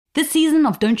This season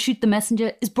of Don't Shoot the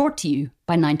Messenger is brought to you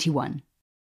by 91.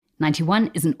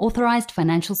 91 is an authorized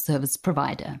financial service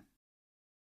provider.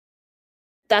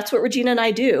 That's what Regina and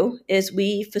I do, is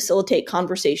we facilitate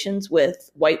conversations with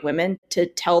white women to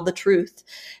tell the truth,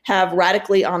 have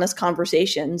radically honest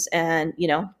conversations. And,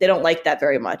 they don't like that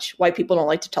very much. White people don't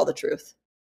like to tell the truth.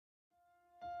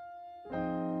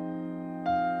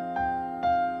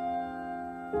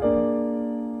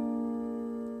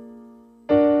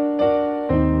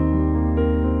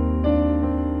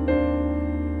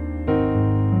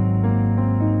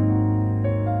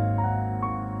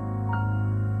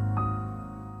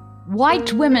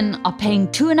 White women are paying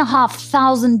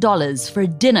 $2,500 for a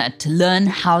dinner to learn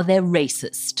how they're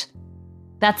racist.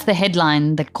 That's the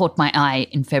headline that caught my eye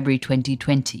in February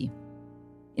 2020.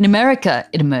 In America,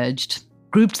 it emerged,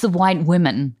 groups of white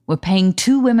women were paying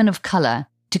two women of color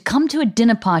to come to a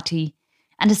dinner party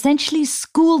and essentially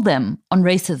school them on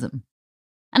racism.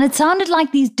 And it sounded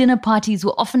like these dinner parties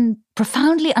were often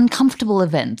profoundly uncomfortable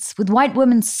events, with white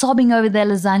women sobbing over their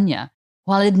lasagna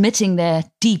while admitting their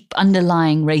deep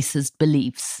underlying racist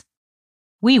beliefs.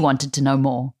 We wanted to know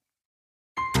more.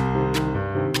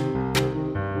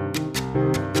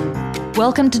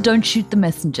 Welcome to Don't Shoot the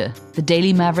Messenger, the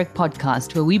Daily Maverick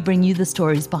podcast where we bring you the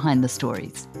stories behind the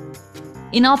stories.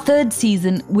 In our third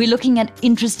season, we're looking at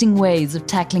interesting ways of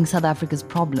tackling South Africa's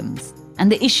problems.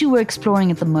 And the issue we're exploring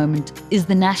at the moment is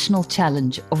the national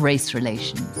challenge of race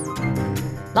relations.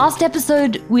 Last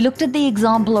episode, we looked at the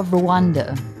example of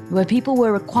Rwanda, where people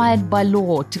were required by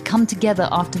law to come together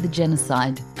after the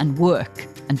genocide and work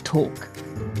and talk.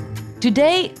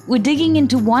 Today, we're digging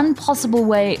into one possible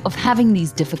way of having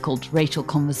these difficult racial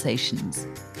conversations,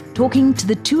 talking to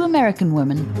the two American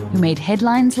women who made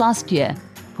headlines last year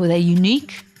for their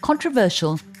unique,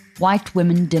 controversial white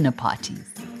women dinner parties.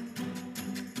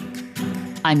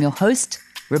 I'm your host,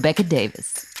 Rebecca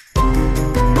Davis.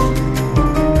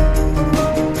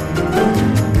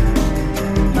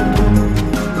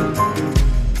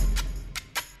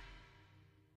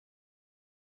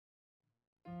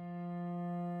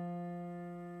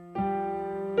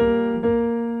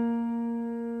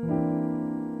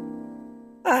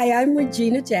 Hi, I'm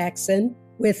Regina Jackson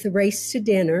with Race to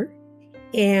Dinner,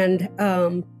 and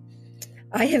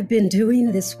I have been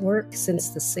doing this work since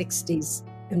the 60s,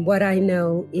 and what I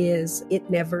know is it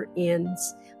never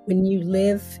ends. When you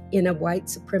live in a white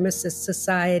supremacist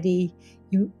society,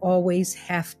 you always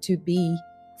have to be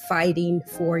fighting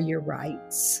for your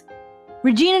rights.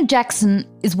 Regina Jackson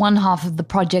is one half of the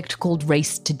project called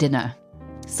Race to Dinner.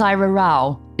 Saira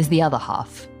Rao is the other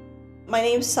half. My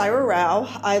name's Saira Rao.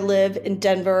 I live in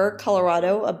Denver,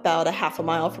 Colorado, about a half a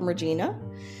mile from Regina.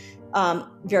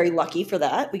 Very lucky for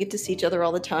that. We get to see each other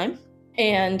all the time.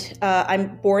 And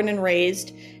I'm born and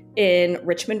raised in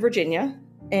Richmond, Virginia.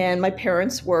 And my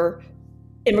parents were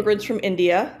immigrants from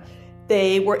India.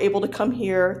 They were able to come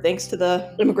here thanks to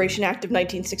the Immigration Act of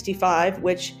 1965,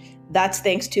 which that's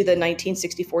thanks to the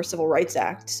 1964 Civil Rights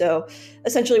Act. So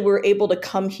essentially, we were able to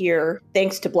come here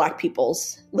thanks to Black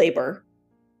people's labor.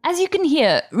 As you can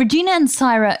hear, Regina and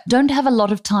Saira don't have a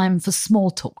lot of time for small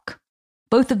talk.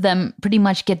 Both of them pretty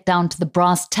much get down to the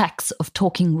brass tacks of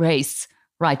talking race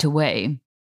right away.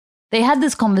 They had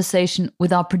this conversation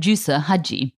with our producer,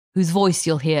 Haji, whose voice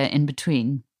you'll hear in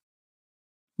between.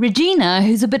 Regina,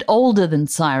 who's a bit older than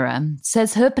Saira,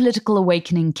 says her political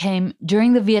awakening came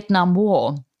during the Vietnam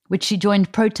War, which she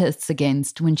joined protests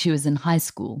against when she was in high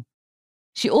school.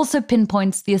 She also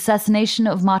pinpoints the assassination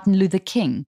of Martin Luther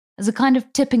King as a kind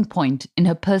of tipping point in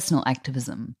her personal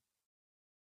activism.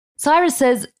 Saira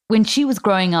says when she was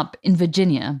growing up in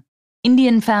Virginia,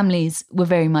 Indian families were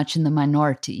very much in the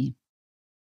minority.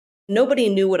 Nobody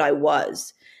knew what I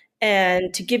was.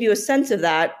 And to give you a sense of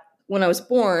that, when I was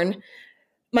born,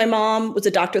 my mom was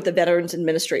a doctor at the Veterans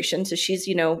Administration. So she's,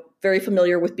 very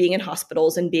familiar with being in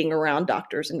hospitals and being around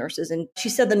doctors and nurses. And she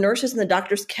said the nurses and the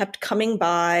doctors kept coming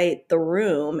by the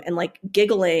room and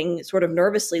giggling, sort of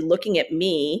nervously looking at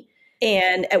me.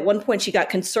 And at one point she got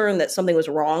concerned that something was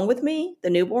wrong with me,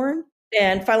 the newborn.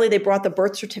 And finally they brought the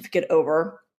birth certificate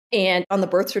over. And on the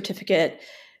birth certificate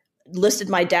listed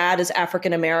my dad as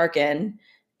African American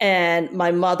and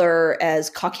my mother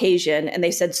as Caucasian. And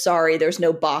they said, sorry, there's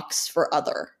no box for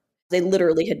other. They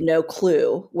literally had no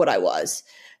clue what I was.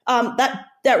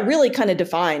 That really kind of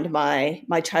defined my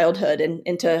childhood and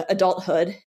into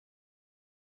adulthood.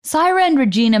 Saira and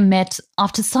Regina met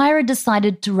after Saira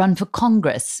decided to run for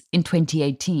Congress in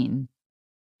 2018.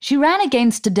 She ran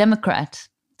against a Democrat,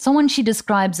 someone she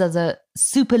describes as a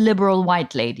super liberal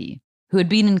white lady who had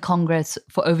been in Congress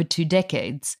for over 2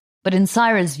 decades, but in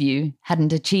Saira's view,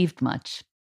 hadn't achieved much.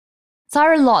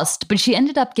 Saira lost, but she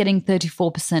ended up getting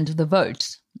 34% of the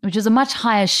vote, which is a much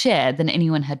higher share than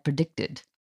anyone had predicted.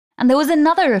 And there was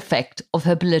another effect of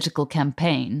her political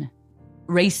campaign: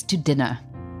 race to dinner.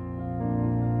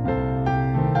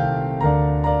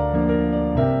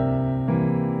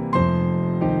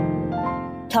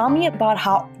 Tell me about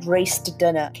how Race to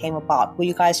Dinner came about. Were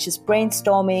you guys just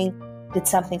brainstorming? Did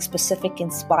something specific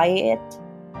inspire it?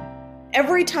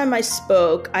 Every time I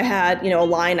spoke, I had, a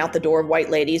line out the door of white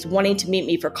ladies wanting to meet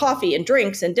me for coffee and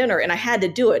drinks and dinner, and I had to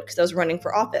do it because I was running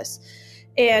for office.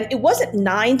 And it wasn't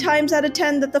 9 times out of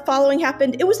 10 that the following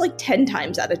happened. It was like 10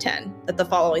 times out of 10 that the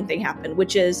following thing happened,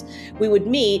 which is we would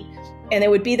meet and they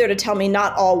would be there to tell me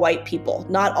not all white people,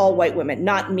 not all white women,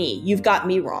 not me. You've got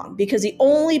me wrong. Because the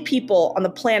only people on the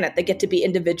planet that get to be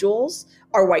individuals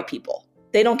are white people.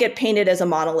 They don't get painted as a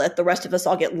monolith. The rest of us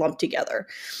all get lumped together.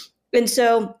 And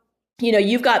so,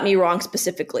 you've got me wrong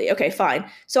specifically. Okay, fine.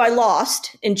 So I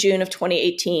lost in June of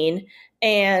 2018.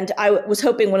 And I was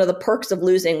hoping one of the perks of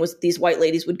losing was these white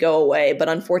ladies would go away. But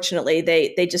unfortunately,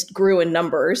 they just grew in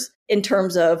numbers in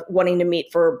terms of wanting to meet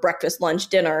for breakfast, lunch,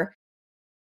 dinner.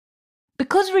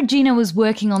 Because Regina was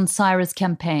working on Saira's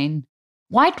campaign,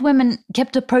 white women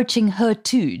kept approaching her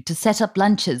too to set up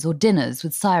lunches or dinners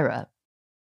with Saira.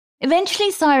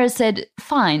 Eventually, Saira said,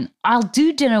 "Fine, I'll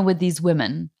do dinner with these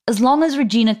women, as long as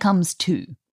Regina comes too."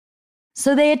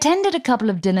 So they attended a couple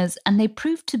of dinners and they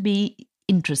proved to be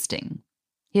interesting.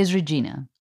 Here's Regina.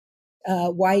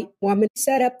 A white woman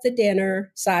set up the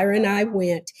dinner. Saira and I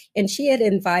went, and she had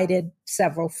invited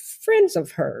several friends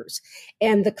of hers.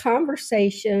 And the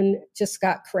conversation just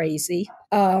got crazy.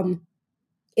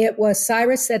 It was,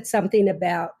 Saira said something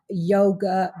about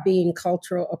yoga being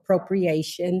cultural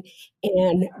appropriation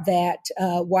and that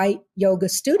white yoga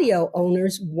studio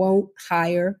owners won't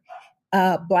hire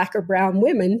Black or brown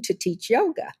women to teach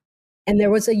yoga. And there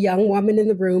was a young woman in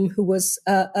the room who was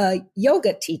a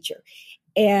yoga teacher.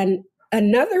 And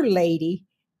another lady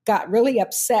got really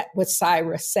upset with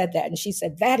Saira, said that. And she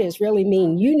said, "That is really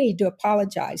mean. You need to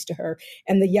apologize to her."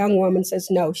 And the young woman says,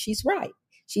 "No, she's right.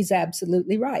 She's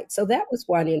absolutely right." So that was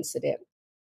one incident.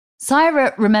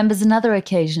 Saira remembers another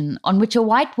occasion on which a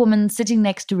white woman sitting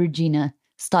next to Regina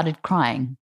started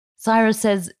crying. Saira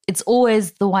says it's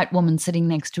always the white woman sitting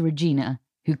next to Regina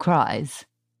who cries.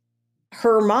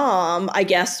 Her mom, I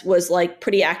guess, was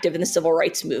pretty active in the civil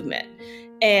rights movement.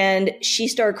 And she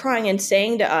started crying and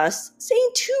saying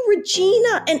to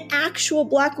Regina, an actual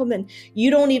Black woman,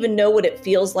 "You don't even know what it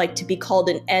feels like to be called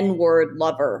an N-word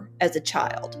lover as a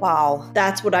child." Wow.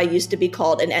 That's what I used to be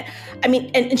called.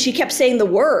 And she kept saying the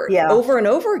word over and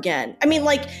over again.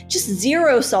 Just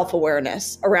zero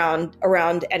self-awareness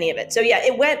around any of it. So yeah,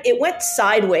 it went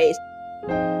sideways.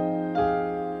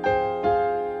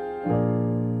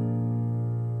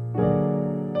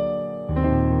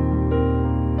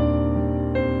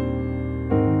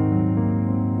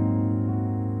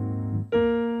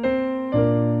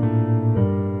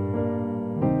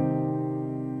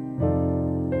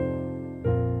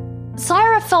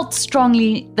 Saira felt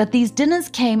strongly that these dinners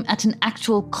came at an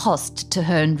actual cost to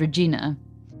her and Regina.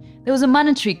 There was a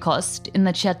monetary cost in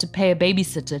that she had to pay a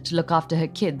babysitter to look after her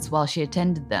kids while she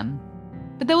attended them.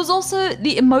 But there was also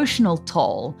the emotional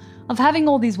toll of having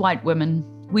all these white women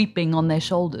weeping on their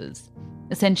shoulders,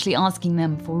 essentially asking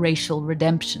them for racial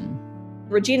redemption.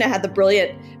 Regina had the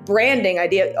brilliant branding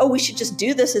idea, we should just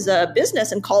do this as a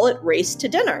business and call it Race to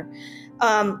Dinner.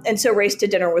 And so Race to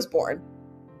Dinner was born.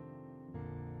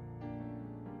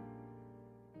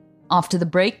 After the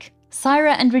break,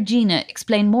 Saira and Regina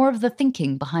explain more of the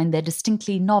thinking behind their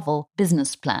distinctly novel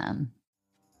business plan.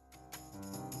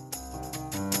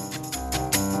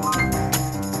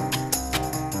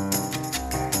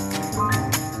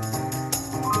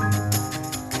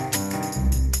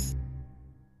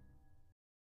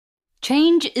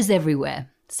 Change is everywhere.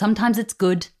 Sometimes it's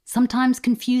good, sometimes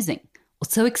confusing, or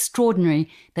so extraordinary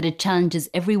that it challenges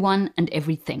everyone and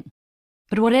everything.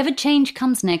 But whatever change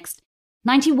comes next,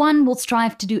 91 will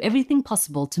strive to do everything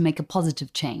possible to make a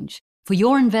positive change for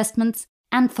your investments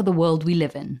and for the world we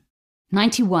live in.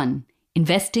 91,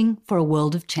 investing for a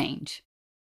world of change.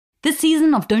 This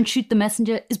season of Don't Shoot the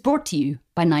Messenger is brought to you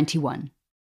by 91.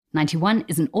 91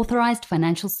 is an authorized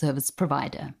financial service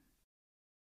provider.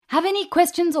 Have any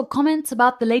questions or comments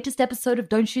about the latest episode of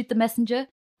Don't Shoot the Messenger?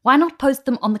 Why not post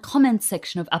them on the comments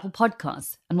section of Apple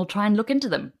Podcasts, and we'll try and look into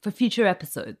them for future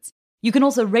episodes. You can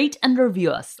also rate and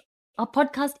review us. Our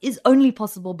podcast is only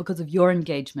possible because of your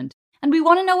engagement, and we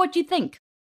want to know what you think.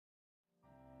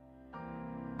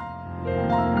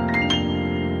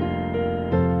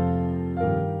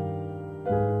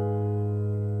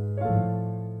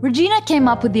 Regina came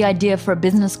up with the idea for a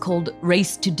business called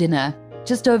Race to Dinner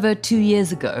just over 2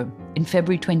 years ago, in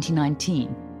February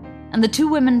 2019, and the two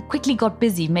women quickly got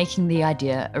busy making the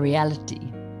idea a reality.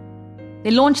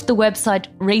 They launched the website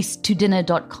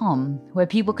racetodinner.com, where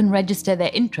people can register their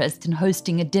interest in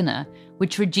hosting a dinner,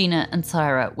 which Regina and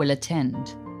Saira will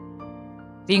attend.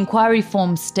 The inquiry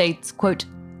form states, quote,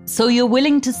 "So you're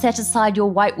willing to set aside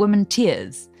your white woman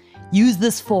tears? Use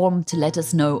this form to let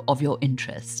us know of your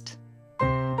interest."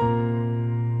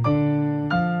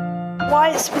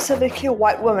 Why specifically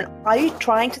white women? Are you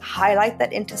trying to highlight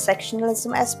that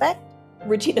intersectionalism aspect?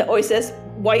 Regina always says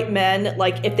white men,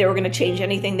 like if they were going to change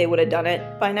anything, they would have done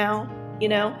it by now, you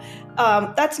know?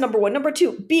 That's number one. Number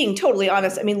two, being totally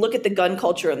honest, I mean, look at the gun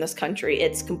culture in this country.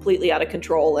 It's completely out of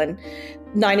control, and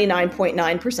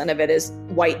 99.9% of it is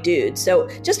white dudes. So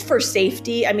just for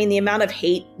safety, I mean, the amount of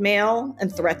hate mail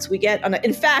and threats we get.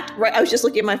 In fact, right, I was just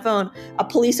looking at my phone. A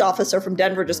police officer from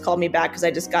Denver just called me back because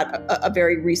I just got a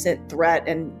very recent threat,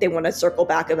 and they want to circle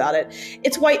back about it.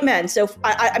 It's white men. So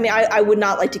I would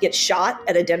not like to get shot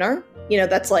at a dinner. You know,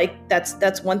 that's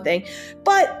one thing.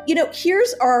 But, you know,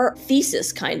 here's our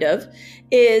thesis kind of,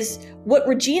 is what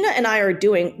Regina and I are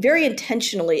doing very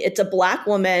intentionally. It's a Black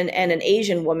woman and an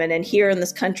Asian woman. And here in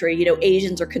this country, you know,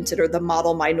 Asians are considered the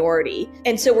model minority.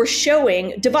 And so we're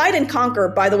showing divide and conquer,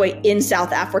 by the way, in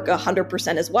South Africa,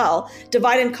 100% as well.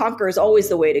 Divide and conquer is always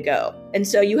the way to go. And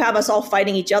so you have us all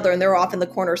fighting each other, and they're off in the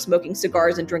corner smoking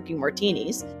cigars and drinking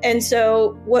martinis. And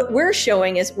so what we're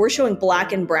showing is we're showing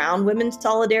Black and brown women's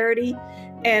solidarity.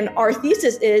 And our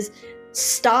thesis is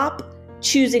stop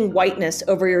choosing whiteness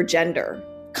over your gender.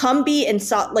 Come be and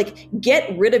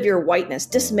get rid of your whiteness,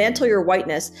 dismantle your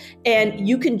whiteness, and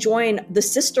you can join the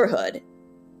sisterhood.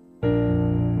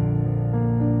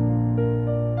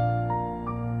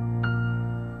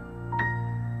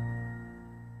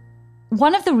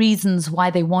 One of the reasons why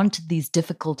they wanted these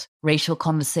difficult racial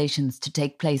conversations to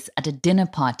take place at a dinner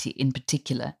party in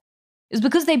particular is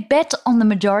because they bet on the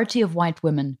majority of white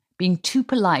women being too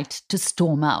polite to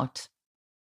storm out.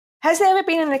 Has there ever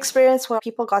been an experience where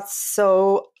people got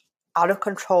so out of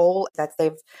control that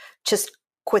they've just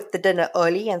quit the dinner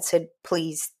early and said,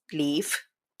 please leave?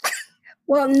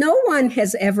 Well, no one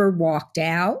has ever walked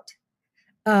out.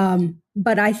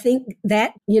 But I think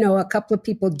that, you know, a couple of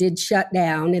people did shut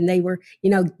down, and they were,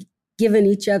 you know, giving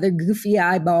each other goofy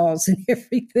eyeballs and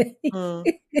everything.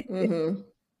 Mm-hmm.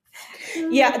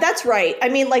 Yeah, that's right. I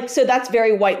mean, so that's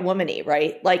very white womany,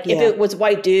 right? If it was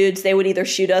white dudes, they would either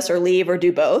shoot us or leave or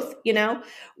do both, you know?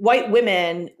 White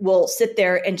women will sit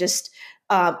there and just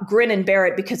grin and bear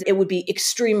it because it would be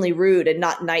extremely rude and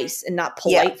not nice and not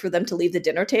polite for them to leave the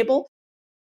dinner table.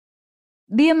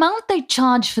 The amount they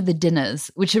charge for the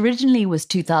dinners, which originally was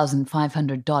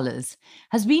 $2,500,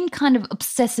 has been kind of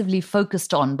obsessively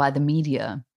focused on by the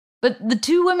media. But the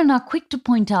two women are quick to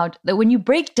point out that when you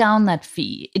break down that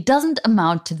fee, it doesn't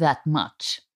amount to that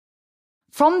much.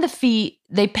 From the fee,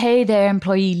 they pay their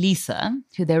employee Lisa,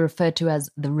 who they refer to as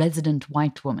the resident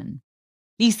white woman.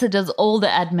 Lisa does all the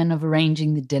admin of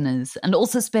arranging the dinners and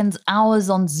also spends hours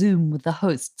on Zoom with the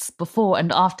hosts before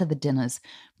and after the dinners,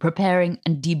 preparing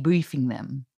and debriefing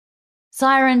them.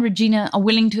 Saira and Regina are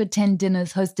willing to attend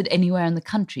dinners hosted anywhere in the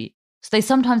country, so they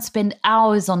sometimes spend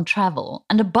hours on travel.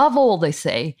 And above all, they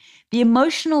say, the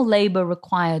emotional labor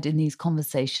required in these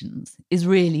conversations is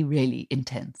really, really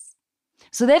intense.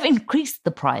 So they've increased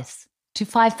the price to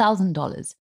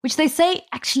 $5,000, which they say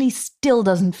actually still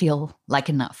doesn't feel like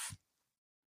enough.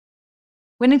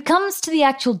 When it comes to the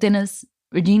actual dinners,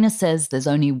 Regina says there's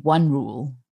only one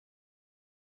rule.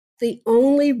 The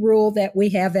only rule that we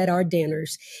have at our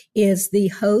dinners is the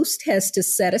host has to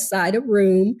set aside a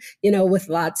room, you know, with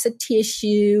lots of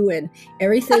tissue and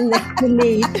everything that you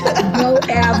need to go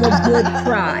have a good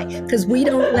cry, because we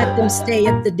don't let them stay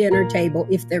at the dinner table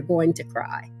if they're going to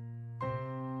cry.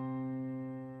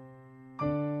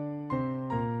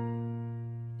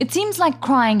 It seems like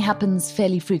crying happens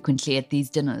fairly frequently at these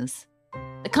dinners.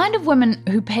 The kind of women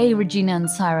who pay Regina and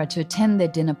Saira to attend their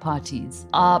dinner parties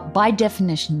are, by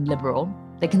definition, liberal.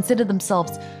 They consider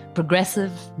themselves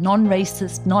progressive,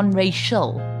 non-racist,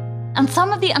 non-racial. And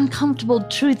some of the uncomfortable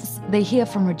truths they hear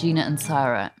from Regina and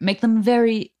Saira make them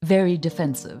very, very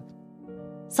defensive.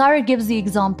 Saira gives the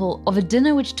example of a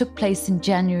dinner which took place in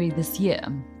January this year,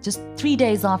 just 3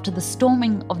 days after the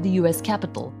storming of the US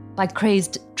Capitol by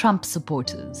crazed Trump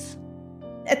supporters.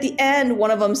 At the end,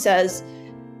 one of them says,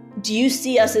 do you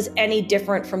see us as any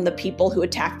different from the people who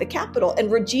attacked the Capitol?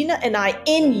 And Regina and I,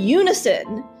 in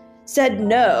unison, said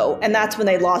no. And that's when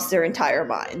they lost their entire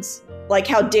minds. Like,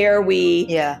 how dare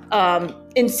we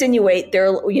insinuate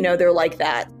they're like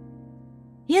that.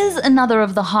 Here's another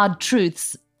of the hard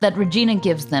truths that Regina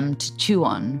gives them to chew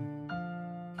on.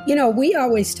 You know, we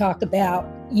always talk about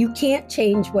you can't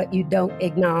change what you don't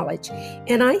acknowledge.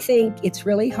 And I think it's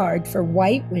really hard for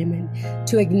white women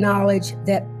to acknowledge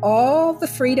that all the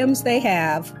freedoms they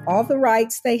have, all the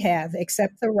rights they have,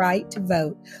 except the right to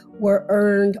vote, were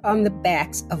earned on the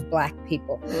backs of Black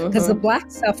people. Because the Black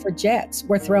suffragettes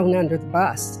were thrown under the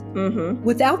bus.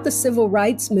 Without the civil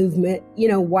rights movement, you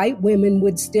know, white women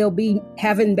would still be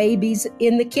having babies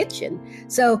in the kitchen.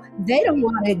 So they don't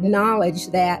want to acknowledge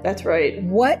that. That's right.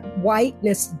 What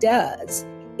whiteness does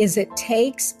is it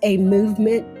takes a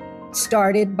movement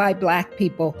started by Black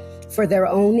people for their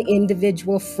own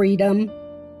individual freedom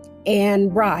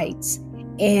and rights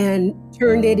and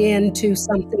turned it into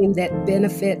something that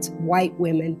benefits white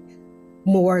women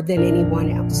more than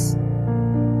anyone else.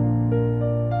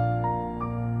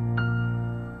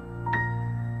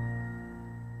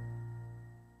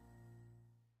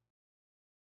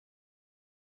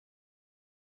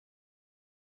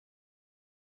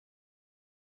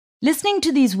 Listening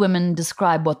to these women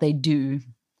describe what they do,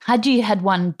 Haji had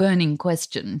one burning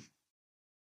question.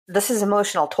 This is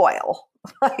emotional toil.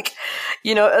 Like,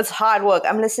 you know, it's hard work.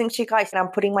 I'm listening to you guys and I'm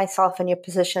putting myself in your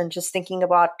position, just thinking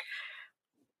about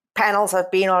panels I've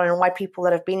been on and white people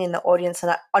that have been in the audience.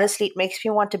 And honestly, it makes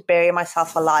me want to bury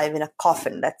myself alive in a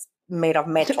coffin that's made of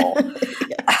metal.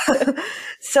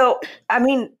 So, I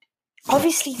mean,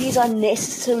 obviously these are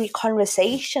necessary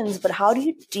conversations, but how do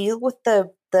you deal with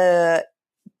the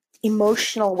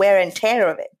emotional wear and tear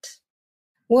of it?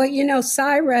 Well, you know,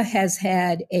 Saira has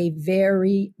had a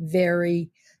very, very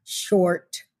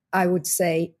short, I would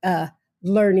say,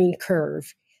 learning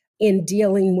curve in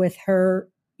dealing with her,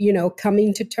 you know,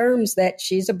 coming to terms that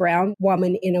she's a brown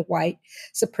woman in a white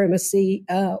supremacy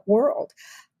world.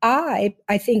 I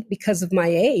think because of my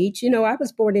age, you know, I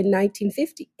was born in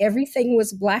 1950. Everything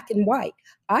was black and white.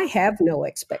 I have no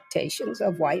expectations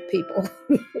of white people.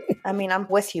 I mean, I'm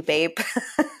with you, babe.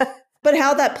 But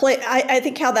how that I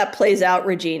think how that plays out,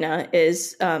 Regina,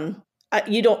 is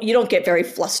you don't get very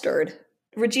flustered.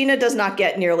 Regina does not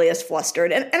get nearly as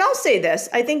flustered. And I'll say this,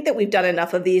 I think that we've done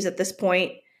enough of these at this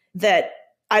point that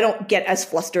I don't get as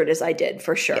flustered as I did,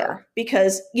 for sure. Yeah.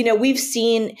 Because, you know, we've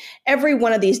seen every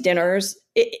one of these dinners.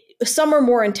 Some are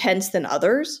more intense than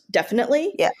others,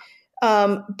 definitely. Yeah.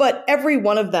 But every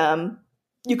one of them,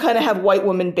 you kind of have white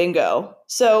woman bingo.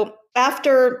 So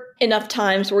after enough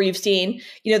times where you've seen,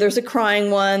 you know, there's a crying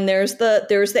one, there's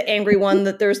the angry one,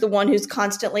 that there's the one who's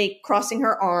constantly crossing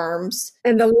her arms.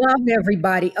 And the love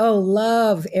everybody. Oh,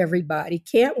 love everybody.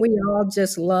 Can't we all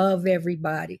just love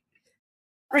everybody?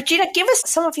 Regina, give us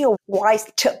some of your wise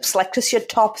tips, like just your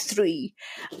top 3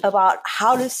 about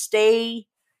how to stay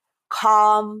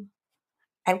calm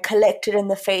and collected in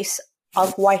the face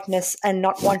of whiteness and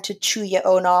not want to chew your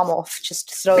own arm off, just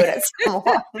to throw it at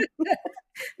someone.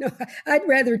 No, I'd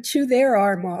rather chew their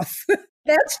arm off.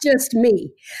 That's just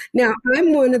me. Now,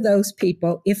 I'm one of those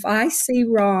people. If I see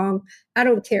wrong, I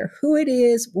don't care who it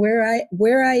is, where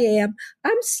I am,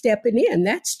 I'm stepping in.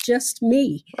 That's just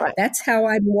me. Right. That's how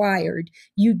I'm wired.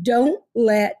 You don't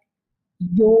let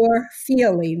your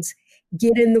feelings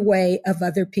get in the way of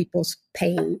other people's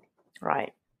pain.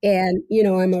 Right. And, you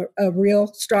know, I'm a real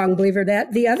strong believer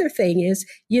that. The other thing is,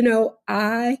 you know,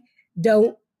 I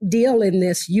don't deal in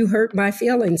this "you hurt my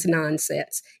feelings"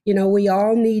 nonsense. You know, we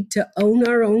all need to own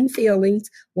our own feelings,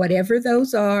 whatever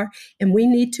those are, and we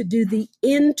need to do the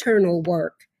internal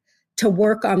work to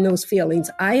work on those feelings.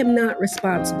 I am not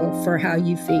responsible for how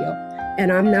you feel,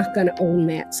 and I'm not going to own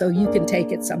that, so you can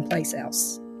take it someplace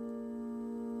else.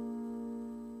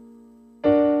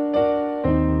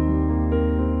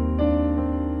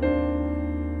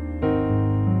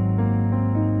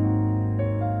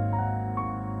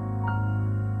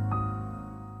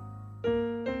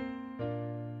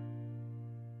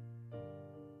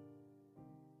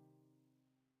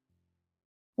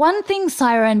 One thing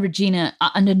Saira and Regina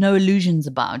are under no illusions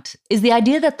about is the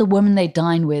idea that the women they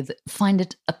dine with find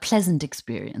it a pleasant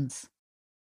experience.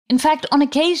 In fact, on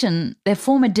occasion, their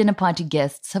former dinner party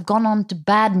guests have gone on to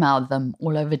badmouth them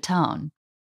all over town.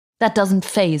 That doesn't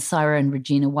faze Saira and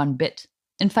Regina one bit.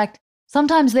 In fact,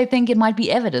 sometimes they think it might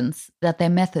be evidence that their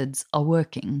methods are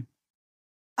working.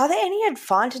 Are there any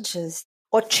advantages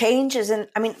or changes? And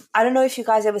I mean, I don't know if you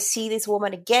guys ever see these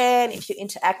women again, if you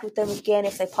interact with them again,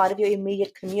 if they're part of your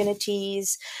immediate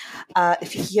communities,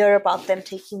 if you hear about them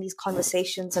taking these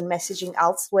conversations and messaging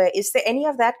elsewhere. Is there any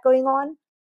of that going on?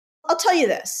 I'll tell you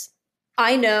this.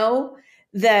 I know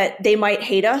that they might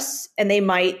hate us and they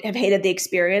might have hated the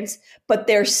experience, but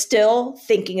they're still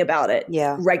thinking about it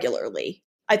regularly.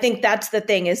 I think that's the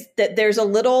thing, is that there's a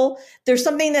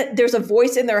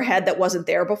voice in their head that wasn't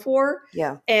there before.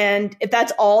 Yeah. And if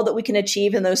that's all that we can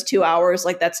achieve in those 2 hours,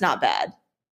 like, that's not bad.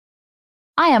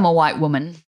 I am a white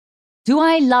woman. Do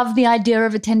I love the idea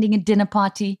of attending a dinner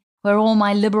party where all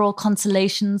my liberal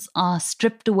consolations are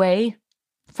stripped away?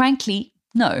 Frankly,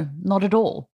 no, not at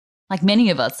all. Like many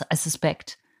of us, I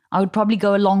suspect, I would probably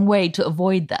go a long way to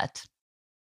avoid that.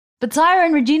 But Saira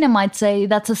and Regina might say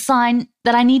that's a sign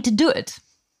that I need to do it.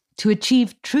 To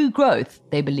achieve true growth,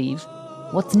 they believe,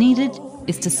 what's needed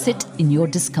is to sit in your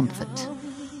discomfort.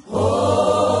 Oh,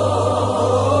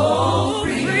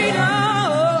 freedom.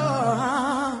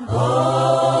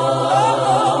 Oh,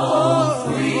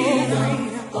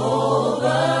 freedom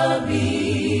over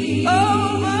me.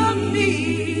 Over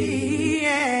me.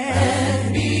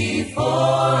 And before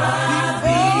I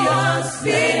be a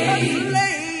slave,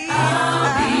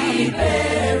 I'll be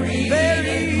buried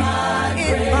in my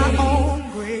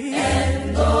own grave.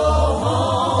 And go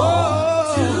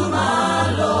home to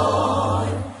my Lord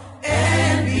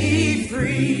and be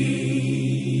free.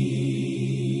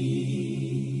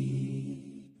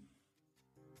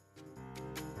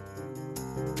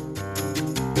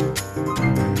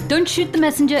 Don't Shoot the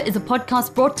Messenger is a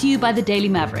podcast brought to you by The Daily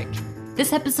Maverick.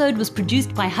 This episode was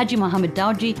produced by Haji Mohammed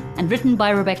Dawji and written by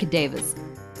Rebecca Davis.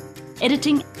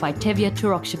 Editing by Tevye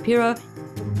Turok-Shapiro,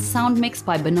 sound mix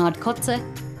by Bernard Kotze,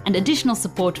 and additional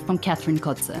support from Catherine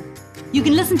Kotze. You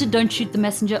can listen to Don't Shoot the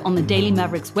Messenger on the Daily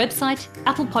Maverick's website,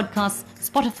 Apple Podcasts,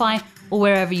 Spotify, or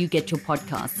wherever you get your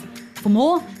podcasts. For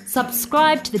more,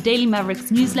 subscribe to the Daily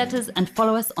Maverick's newsletters and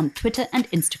follow us on Twitter and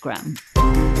Instagram.